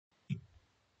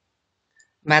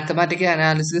Mathematical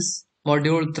Analysis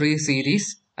Module 3 series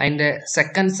അതിന്റെ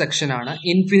second section ആണ്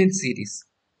infinite series.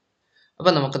 അപ്പൊ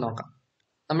നമുക്ക് നോക്കാം.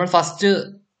 നമ്മൾ ഫസ്റ്റ്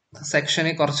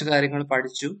സെക്ഷനിൽ കുറച്ച് കാര്യങ്ങൾ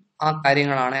പഠിച്ചു. ആ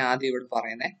കാര്യങ്ങളാണ് ആദ്യം ഇവിടെ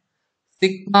പറയുന്നത്.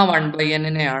 സിഗ്മ 1/n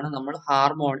നമ്മൾ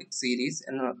ഹാർമോണിക് സീരീസ്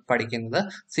എന്ന് പഠിക്കുന്നത്.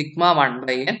 സിഗ്മ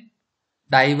 1/n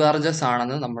ഡൈവേർജസ്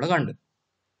ആണെന്ന് നമ്മൾ കണ്ടു.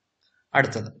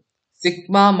 അടുത്തത്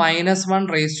sigma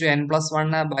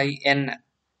 -1n+1/n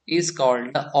is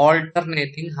called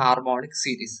alternating harmonic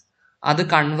series. അത്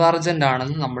കൺവർജന്റ്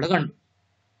ആണെന്ന് നമ്മൾ കണ്ടു.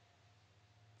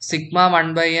 Sigma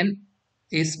 1/n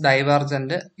is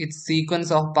divergent. It's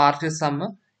sequence of partial some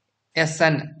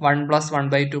Sn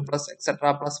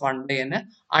 1+1/2+etc+1/n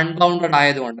unbounded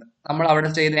ആയതുകൊണ്ട് നമ്മൾ അവിടെ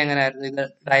ചെയ്ത് എങ്ങനെയായിരുന്നു, ഇത്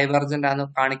ഡൈവർജന്റ്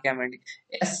ആണെന്ന് കാണിക്കാൻ വേണ്ടി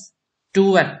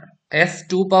S2n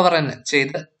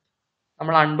ചെയ്ത്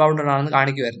നമ്മൾ അൺബൗണ്ടഡ് ആണെന്ന്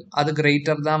കാണിക്കുമായിരുന്നു. അത്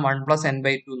ഗ്രേറ്റർ ദാൻ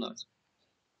 1+n/2 എന്ന് വെച്ചു.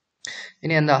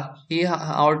 ഇനി എന്താ, ഈ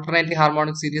ഓൾട്ടർനേറ്റീവ്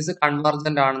ഹാർമോണിക് സീരീസ്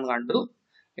കൺവർജന്റ് ആണെന്ന് കണ്ടു.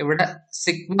 ഇവിടെ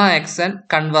സിഗ്മ xn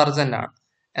കൺവർജന്റ് ആണ്.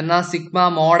 എന്നാൽ സിഗ്മ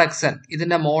മോഡ് xn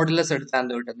ഇതിന്റെ മോഡുലസ് എടുത്താൽ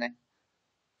എന്ത് കിട്ടുന്നത്?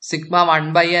 സിഗ്മ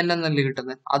 1/n എന്നല്ലേ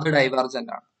കിട്ടുന്നത്, അത്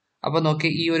ഡൈവർജന്റ് ആണ്. അപ്പൊ നോക്കി,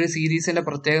 ഈ ഒരു സീരീസിന്റെ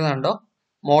പ്രത്യേകത ഉണ്ടോ?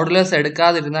 മോഡുലസ്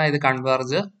എടുക്കാതിരുന്നാൽ ഇത്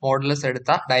കൺവേർജ്, മോഡുലസ്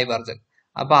എടുത്താൽ ഡൈവർജന്റ്.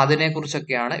 അപ്പൊ അതിനെ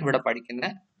കുറിച്ചൊക്കെയാണ് ഇവിടെ പഠിക്കുന്നത്.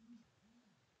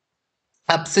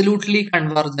 അബ്സല്യൂട്ട്ലി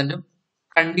കൺവേർജന്റും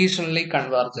കണ്ടീഷണലി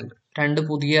കൺവേർജന്റ് രണ്ട്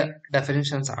പുതിയ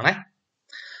ഡെഫിനിഷൻസ് ആണ്.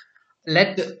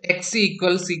 Let x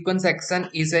equal sequence xn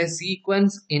is A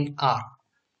sequence in R.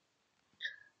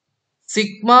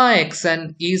 Sigma xn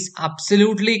is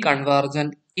absolutely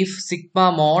convergent if sigma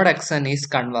mod xn is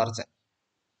convergent.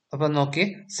 അപ്പൊ നോക്കി,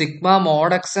 സിഗ്മ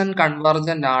മോഡ് xn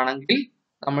കൺവർജന്റ് ആണെങ്കിൽ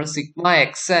നമ്മൾ സിഗ്മ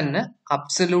xn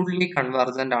അബ്സല്യൂട്ട്ലി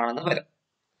കൺവർജന്റ് ആണെന്ന് വരും.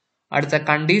 അടുത്ത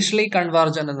കണ്ടീഷണലി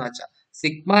കൺവർജന്റ് എന്ന് വെച്ചാൽ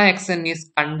sigma xn is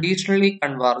conditionally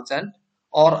convergent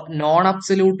or non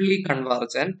absolutely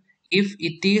convergent if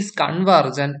it is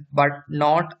convergent but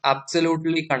not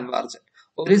absolutely convergent.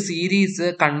 ഒരു സീരീസ്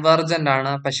കൺവർജന്റ്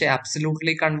ആണ് പക്ഷെ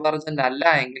അബ്സല്യൂട്ട്ലി കൺവർജന്റ് അല്ല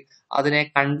എങ്കിൽ അതിനെ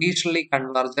കണ്ടീഷണലി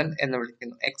കൺവർജന്റ് എന്ന്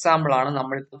വിളിക്കുന്നു. എക്സാമ്പിൾ ആണ്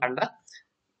നമ്മളിപ്പോൾ കണ്ട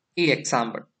ഈ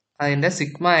എക്സാമ്പിൾ. അതിന്റെ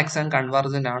സിഗ്മ xn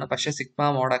കൺവർജന്റ് ആണ് പക്ഷെ സിഗ്മ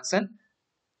മോഡ് xn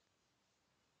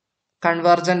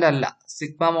കൺവർജന്റ് അല്ല.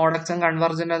 സിഗ്മ മോഡ് xn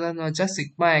കൺവർജന്റ് എന്ന് വെച്ചാൽ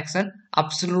സിഗ്മ xn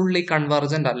അബ്സല്യൂട്ട്ലി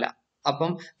കൺവർജന്റ് അല്ല.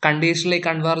 അപ്പം കണ്ടീഷണലി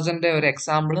കൺവർജന്റ് ഒരു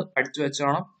എക്സാമ്പിൾ പഠിച്ചു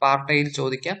വെച്ചോണം, പാർട്ട് എയിൽ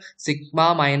ചോദിക്കാം. Sigma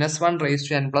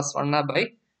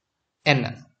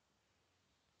 -1n+1/n.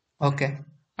 ഓക്കെ,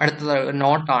 അടുത്തത്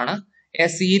നോട്ടാണ്. A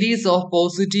series of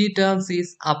positive terms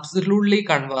is absolutely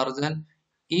convergent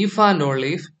if and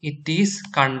only if it is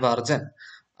convergent.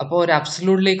 അപ്പോൾ ഒരു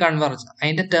അബ്സല്യൂട്ട്ലി കൺവർജന്റ്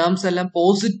അതിന്റെ ടേംസ് എല്ലാം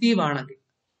പോസിറ്റീവ് ആണെങ്കിൽ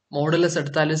മോഡുലസ്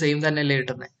എടുത്താലും സെയിം തന്നെയല്ലേ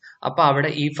കിട്ടുന്നത്. അപ്പൊ അവിടെ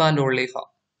ഇഫ് ആൻഡ് ഓൺലി ഇഫ്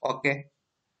ആവും. ഓക്കെ,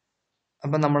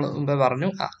 അപ്പൊ നമ്മൾ മുമ്പ് പറഞ്ഞു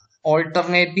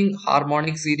ഓൾട്ടർനേറ്റിംഗ്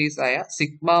ഹാർമോണിക് സീരീസ് ആയ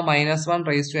സിഗ്മ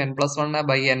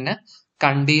 -1n+1/n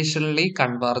കണ്ടീഷണലി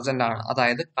കൺവർജന്റ് ആണ്.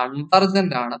 അതായത്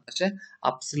കൺവർജന്റ് ആണ് പക്ഷെ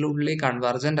അബ്സല്യൂട്ട്ലി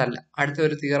കൺവർജന്റ് അല്ല. അടുത്ത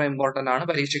ഒരു തിയറം ഇമ്പോർട്ടന്റ് ആണ്,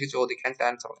 പരീക്ഷയ്ക്ക് ചോദിക്കാൻ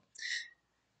ചാൻസ് ഉള്ളത്.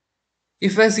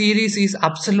 If A series is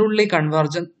absolutely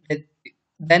convergent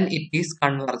then it is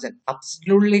convergent.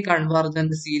 Absolutely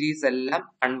convergent series എല്ലാം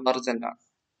കൺവർജന്റ് ആണ്.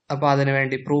 അപ്പൊ അതിനു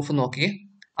വേണ്ടി പ്രൂഫ് നോക്കി.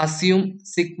 Assume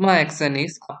sigma xn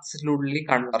is absolutely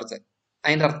convergent.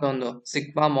 അതിന്റെ അർത്ഥം എന്തോ,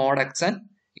 sigma mode xn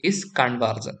is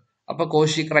convergent. അപ്പൊ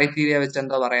കോഷി ക്രൈറ്റീരിയ വെച്ച്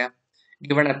എന്താ പറയാ,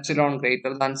 given epsilon greater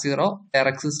than 0 there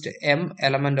exists m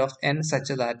element of n such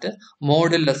that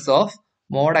modulus of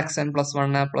mod xn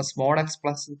 +1 plus mod x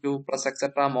 +2 plus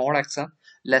etc mod xn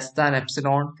less than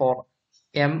epsilon for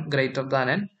m greater than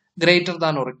n greater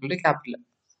than or equal to capital M.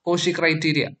 Cauchy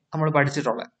criteria നമ്മൾ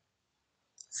പഠിച്ചിട്ടുള്ള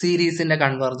സീരീസിന്റെ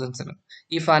കൺവർജൻസിന്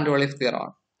if and all if theorem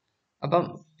ആണ്. അപ്പം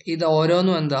ഇത്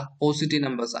ഓരോന്നും എന്താ, positive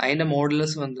numbers, അതിന്റെ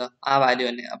മോഡുലസും എന്താ ആ വാല്യൂ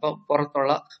തന്നെ. അപ്പൊ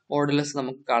പുറത്തുള്ള മോഡുലസ്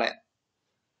നമുക്ക് കളയാം.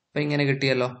 അപ്പൊ ഇങ്ങനെ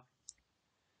കിട്ടിയല്ലോ.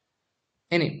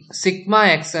 ഇനി sigma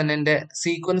xnന്റെ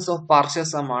sequence of partial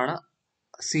some ആണ്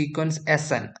സീക്വൻസ്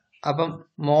Sn. അപ്പം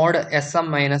മോഡ് Sm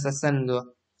 - Sn എന്തുവാ,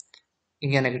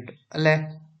 ഇങ്ങനെ കിട്ടും അല്ലെ.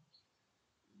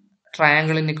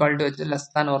 ട്രയാങ്കിൾ ഇക്വാളിറ്റി വെച്ച് less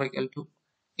than or equal to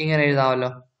ഇങ്ങനെ എഴുതാമല്ലോ.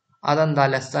 അതെന്താ,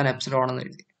 ലെസ് ദാൻ എപ്സിലോൺ എന്ന്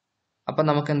എഴുതി. അപ്പൊ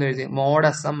നമുക്ക് എന്ത് എഴുതി, mode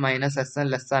Sm - Sn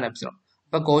less than epsilon.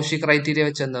 അപ്പൊ കോഷി ക്രൈറ്റീരിയ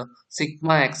വെച്ച് എന്തോ സിഗ്മ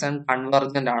xn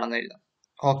കൺവർജന്റ് ആണെന്ന് എഴുതാം.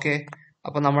 ഓക്കെ,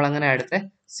 അപ്പൊ നമ്മൾ അങ്ങനെ എടുത്തേ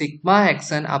സിഗ്മ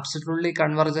xn അബ്സല്യൂട്ട്ലി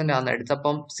കൺവർജന്റ് ആണെന്ന്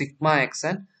എടുത്തപ്പം സിഗ്മ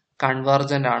xn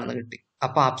കൺവർജന്റ് ആണെന്ന് കിട്ടി.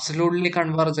 അപ്പൊ അബ്സല്യൂട്ട്ലി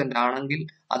കൺവർജന്റ് ആണെങ്കിൽ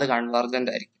അത് കൺവർജന്റ്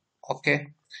ആയിരിക്കും. ഓക്കെ,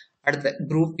 അടുത്ത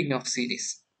grouping of series.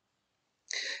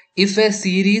 If a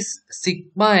series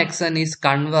sigma xn is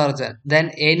convergent, then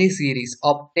any series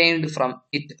obtained from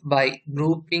it by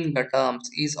grouping the terms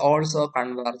is also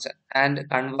convergent and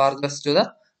converges to the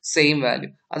same value.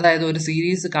 അതായത് ഒരു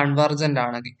series convergent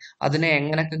ആണെങ്കിൽ അതിനെ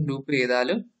എങ്ങനെയൊക്കെ group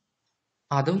ചെയ്താലും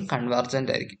അതും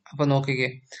convergent ആയിരിക്കും. അപ്പൊ നോക്കിക്കേ,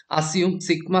 assume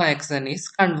sigma X N is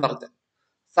convergent.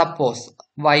 Suppose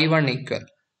y1 equal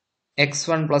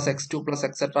x1 plus x2 plus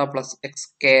etcetera plus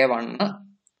xk1.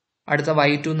 അടുത്ത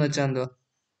y2 എന്ന് വെച്ചാൽ എന്തോ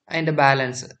അതിന്റെ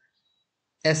ബാലൻസ്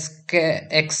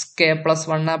xk പ്ലസ്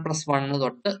 1 പ്ലസ് 1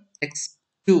 തൊട്ട്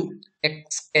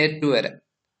xk2 വരെ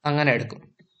അങ്ങനെ എടുക്കും.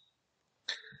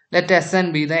 Let Sn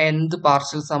be the nth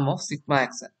partial sum of sigma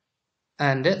xn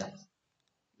and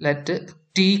let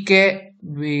tk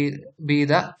be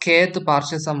the kth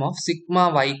partial sum of sigma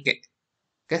yk.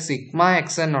 Sigma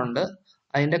xn ഉണ്ട്,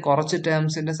 അതിന്റെ കുറച്ച്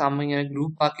ടേംസിന്റെ സം ഇങ്ങനെ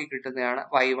ഗ്രൂപ്പ് ആക്കി കിട്ടുന്നതാണ്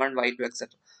y1 y2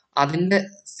 എക്സെട്ര. അതിന്റെ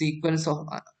സീക്വൻസ് ഓഫ്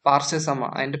പാർഷ്യൽ സം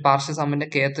ആണ്, അതിന്റെ partial സമ്മിന്റെ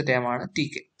kth term ആണ്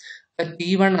tk.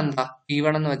 t1 എന്താ,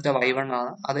 t1 എന്ന് വെച്ചാൽ y1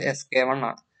 ആണ്, അത് sk1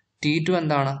 ആണ്. t2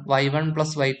 എന്താണ്, y1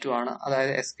 പ്ലസ് y2 ആണ്,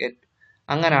 അതായത് sk2.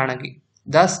 അങ്ങനാണെങ്കിൽ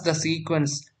thus the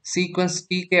sequence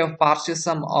tk of partial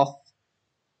sum of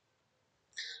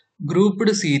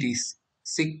grouped series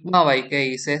sigma yk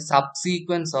is a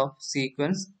subsequence of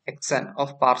sequence xn of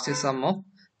partial sum of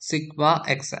sigma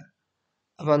xn.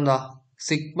 അപ്പൊ എന്താ,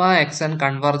 sigma xn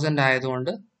convergent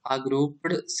ആയതുകൊണ്ട് ആ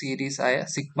grouped series ആയ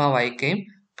sigma ykയും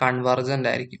convergent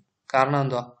ആയിരിക്കും. കാരണം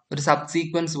എന്തുവാ, ഒരു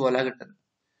subsequence പോലെ കിട്ടുന്നത്.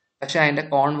 പക്ഷെ അതിന്റെ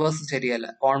കോൺവേഴ്സ് ശരിയല്ല.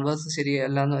 കോൺവേഴ്സ്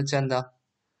ശരിയല്ല എന്ന് വെച്ചാൽ എന്താ,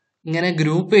 ഇങ്ങനെ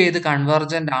ഗ്രൂപ്പ് ചെയ്ത്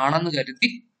കൺവെർജന്റ് ആണെന്ന് കരുതി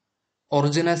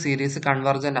ഒറിജിനൽ സീരീസ്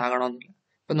കൺവെർജന്റ് ആകണമെന്നില്ല.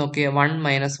 ഇപ്പൊ നോക്കിയേ, 1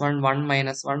 മൈനസ് 1 1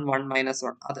 മൈനസ് 1 1 മൈനസ്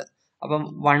 1, അത് അപ്പം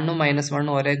 1 മൈനസ് 1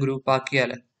 ഒരേ ഗ്രൂപ്പ്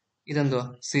ആക്കിയാല് ഇതെന്തുവാ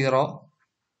 0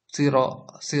 0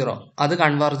 0, അത്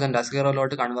കൺവെർജന്റ് ആ,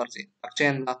 0 കൺവെർജ് ചെയ്യും. പക്ഷെ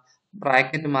എന്താ,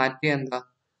 ബ്രാക്കറ്റ് മാറ്റിയ എന്താ,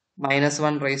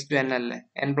 -1 റേസ് ടു n അല്ലേ,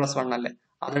 n+1 അല്ലേ,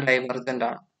 അത് ഡൈവർജന്റ്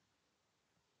ആണ്.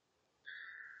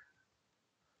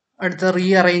 അടുത്ത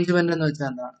റീഅറേഞ്ച്മെന്റ് എന്ന്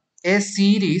വെച്ചാൽ എന്താണ്, a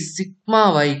series sigma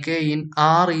yk in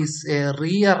R is a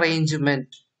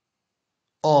rearrangement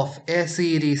of a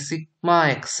series sigma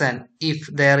xn if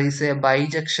there is a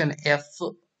bijection f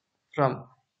from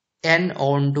n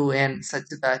on to n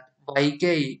such that yk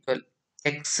equal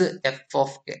x f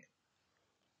of k.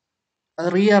 അത്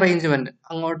rearrangement,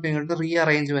 അങ്ങോട്ടും ഇങ്ങോട്ടും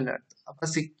rearrangement ആണ്. അപ്പൊ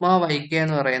sigma yk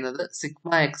എന്ന് പറയുന്നത്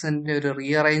sigma xന്റെ ഒരു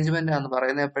rearrangement ആണെന്ന്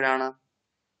പറയുന്നത് എപ്പോഴാണ്,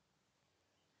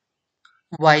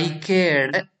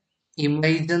 യുടെ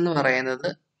ഇമേജ് എന്ന് പറയുന്നത്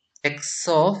X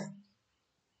of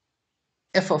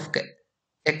F of K,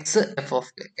 X F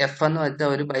of K. F എന്ന്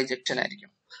വെച്ചാൽ ഒരു ബൈജക്ഷൻ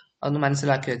ആയിരിക്കും, അതൊന്ന്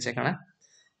മനസ്സിലാക്കി വെച്ചേക്കണേ.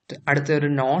 അടുത്ത ഒരു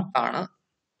നോട്ടാണ്,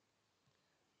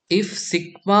 if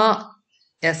sigma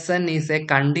Sn is a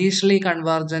conditionally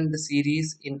convergent series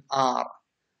in R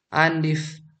and if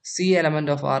C element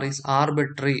of R is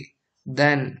arbitrary,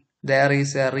 then there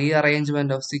is a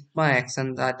rearrangement of sigma xn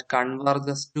that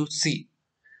converges to C.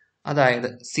 അതായത്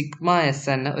sigma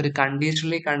Sn ഒരു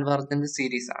conditionally convergent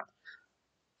series ആണ്.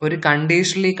 ഒരു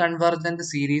conditionally convergent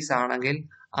series ആണെങ്കിൽ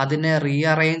അതിനെ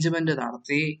rearrangement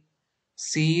നടത്തി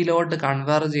സിയിലോട്ട്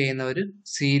converge ചെയ്യുന്ന ഒരു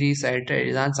series ആയിട്ട്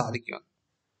എഴുതാൻ സാധിക്കും.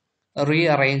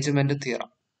 Rearrangement theorem,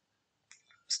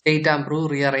 state and prove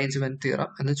rearrangement theorem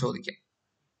എന്ന് ചോദിക്കാം.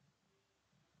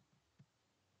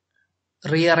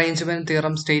 റീഅറേഞ്ച്മെന്റ്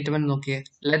തിയറം സ്റ്റേറ്റ്മെന്റ് നോക്കിയേ,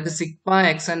 let sigma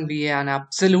xn be an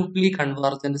absolutely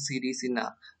convergent series in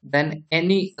R, then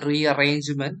any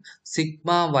rearrangement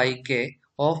sigma yk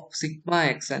of sigma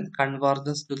xn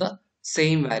converges to the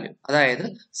same value. അതായത്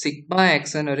sigma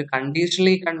xn ഒരു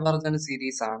conditionally convergent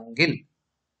series ആണെങ്കിൽ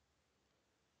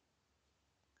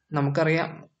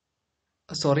നമുക്കറിയാം,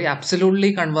 absolutely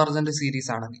convergent series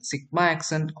ആണെങ്കിൽ, sigma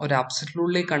xn ഒരു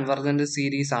absolutely convergent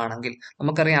series ആണെങ്കിൽ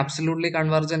നമുക്കറിയാം, absolutely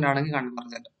convergent ആണെങ്കിൽ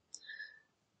convergent,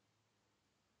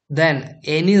 then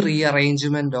any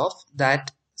rearrangement of that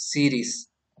series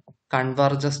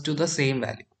converges to the same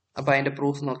value. അപ്പൊ അതിന്റെ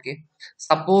പ്രൂഫ് നോക്കി,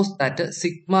 suppose that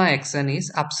sigma xn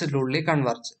is absolutely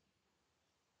convergent.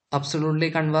 Absolutely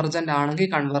convergent ആണെങ്കിൽ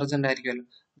convergent ആയിരിക്കുമല്ലോ,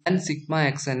 then sigma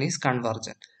xn is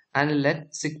convergent and let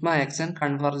sigma xn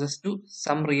converges to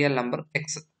some real number x.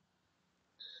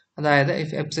 അതായത് if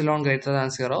epsilon greater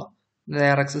than 0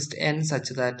 there exists n such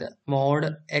that mod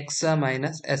x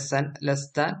minus sn less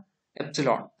than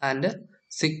epsilon and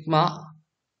sigma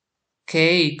k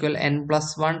equal n plus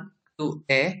 1 to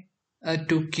a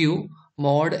to q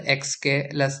mod xk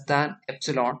less than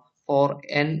epsilon for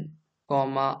n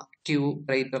comma q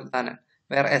greater than n,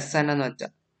 where sn എന്ന്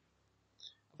വെച്ചാൽ.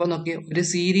 അപ്പൊ നോക്കി, ഒരു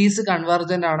series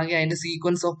convergent ആണെങ്കിൽ അതിന്റെ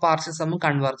sequence of partial some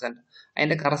convergent,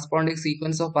 അതിന്റെ corresponding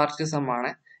sequence of partial some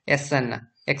ആണ് Sn,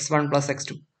 x1 plus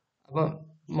x2. അപ്പൊ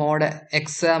mode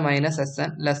X minus Sn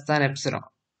less than epsilon.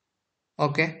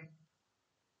 Okay,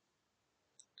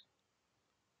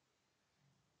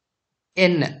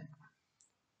 n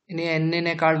ഇനി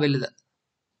n-നേക്കാൾ വലുത്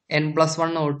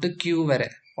n+1 തൊട്ട് q വരെ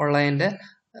ഉള്ളതിന്റെ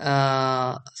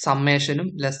സമ്മേഷനും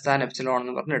ലെസ് ദാൻ എപ്സിലോൺ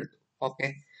എന്ന് പറഞ്ഞെടുത്തു. Okay,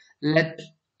 let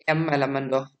m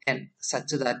element of n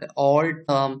such that all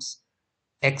terms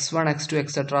x1, x2,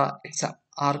 etc.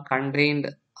 are contained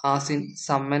as in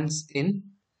summons in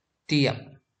Tm.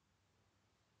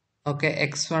 Okay,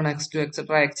 x1, x2,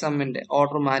 etc. xm ന്റെ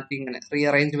order മാറ്റി ഇങ്ങനെ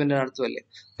rearrangement നടത്തുമല്ലേ.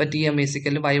 ഇപ്പൊ Tm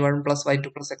is equal y1 plus y2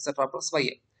 plus etc. plus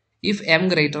ym. If m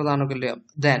greater than or equal to m,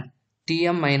 then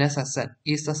Tm minus Sn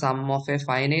is the sum of a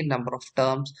finite number of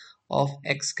terms of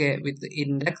xk with the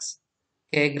index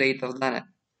k greater than n.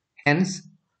 Hence,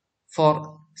 for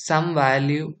some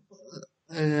value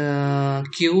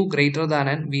q greater than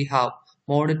n, we have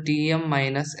mod Tm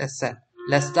minus Sn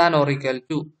less than or equal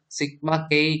to sigma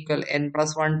k equal n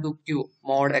plus 1 to q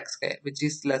mod xk, which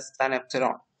is less than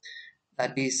epsilon.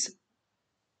 That is,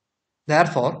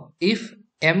 therefore, if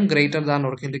m greater than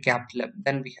or equal to capital M,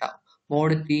 then we have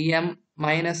mod Tm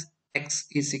minus x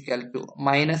is equal to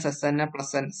minus Sn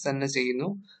plus Sn ചെയ്യുന്നു,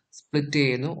 split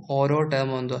ചെയ്യുന്നു, ഓരോ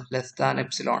ടേമും എന്തോ less than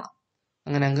epsilon.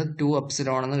 അങ്ങനെ അങ്ങ് 2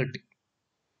 epsilon എന്ന് കിട്ടി.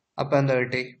 അപ്പൊ എന്താ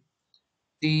കിട്ടി?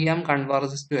 Tm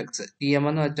converges to x. Tm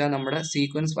എന്ന് വെച്ചാൽ നമ്മുടെ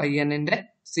സീക്വൻസ് yn ന്റെ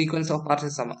സീക്വൻസ് ഓഫ്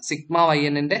പാർഷ്യൽ സമ, സിഗ്മ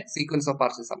yn ന്റെ സീക്വൻസ് ഓഫ്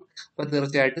പാർഷ്യൽ സമ. അപ്പൊ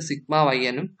തീർച്ചയായിട്ടും സിഗ്മ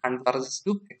yn ഉം കൺവെർജസ്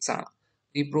ടു എക്സ് ആണ്.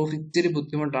 ഈ പ്രൂഫ് ഇച്ചിരി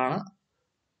ബുദ്ധിമുട്ടാണ്,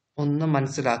 ഒന്ന്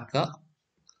മനസ്സിലാക്കുക.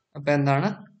 അപ്പൊ എന്താണ്,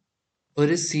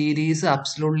 ഒരു സീരീസ്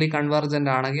അബ്സല്യൂട്ട്ലി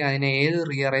കൺവെർജന്റ് ആണെങ്കിൽ അതിനെ ഏത്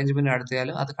റീഅറേഞ്ച്മെന്റ്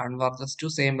നടത്തിയാലും അത് കൺവെർജസ് ടു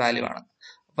സെയിം വാല്യൂ ആണ്.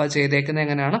 അപ്പൊ ചെയ്തേക്കുന്നത്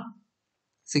എങ്ങനെയാണ്?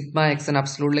 സിഗ്മ എക്സ്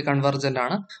അബ്സല്യൂട്ട്ലി കൺവെർജന്റ്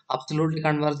ആണ്, അബ്സല്യൂട്ട്ലി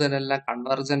കൺവെർജന്റ് അല്ല,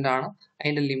 കൺവെർജന്റ് ആണ്,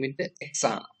 അതിന്റെ ലിമിറ്റ് എക്സ്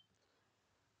ആണ്.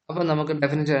 അപ്പൊ നമുക്ക്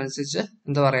ഡെഫിനിഷൻ അനുസരിച്ച്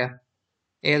എന്താ പറയാ,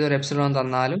 ഏതൊരു എപ്സിലോൺ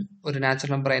തന്നാലും ഒരു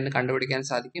നാച്ചുറൽ നമ്പർ അതിന് കണ്ടുപിടിക്കാൻ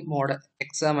സാധിക്കും. Mode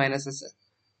X minus S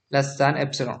less than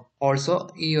epsilon. Also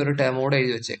ഈ ഒരു ടേം കൂടെ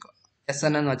എഴുതി വെച്ചേക്കും. എസ്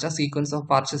എൻ എന്ന് വെച്ചാൽ sequence of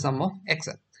partial some of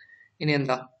X. ഇനി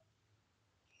എന്താ,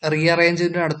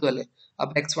 റീഅറേഞ്ച്മെന്റ് നടത്തുമല്ലേ.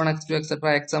 അപ്പൊ x1, x2, etc.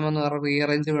 xm എന്ന് പറഞ്ഞ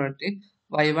rearrangement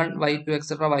y1, y2,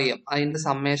 etc. ym അതിന്റെ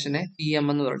സമ്മേഷനെ tm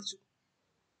എന്ന് വിളിച്ചു.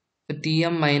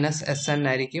 Tm മൈനസ് എസ് എൻ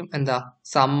ആയിരിക്കും എന്താ,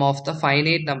 some of the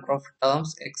finite number of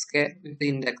terms X K with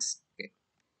index K.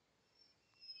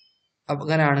 അപ്പൊ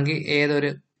അങ്ങനെയാണെങ്കിൽ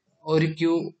ഒരു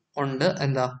ക്യൂ ഉണ്ട്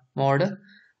എന്താ, mode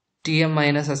Tm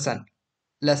minus S N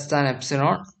less than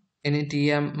epsilon. ഇനി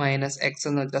Tm മൈനസ് എക്സ്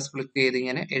എന്ന് വെച്ചാൽ സ്പ്ലിറ്റ് ചെയ്ത്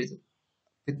ഇങ്ങനെ എഴുതും.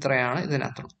 ഇത്രയാണ്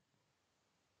ഇതിനർത്ഥം.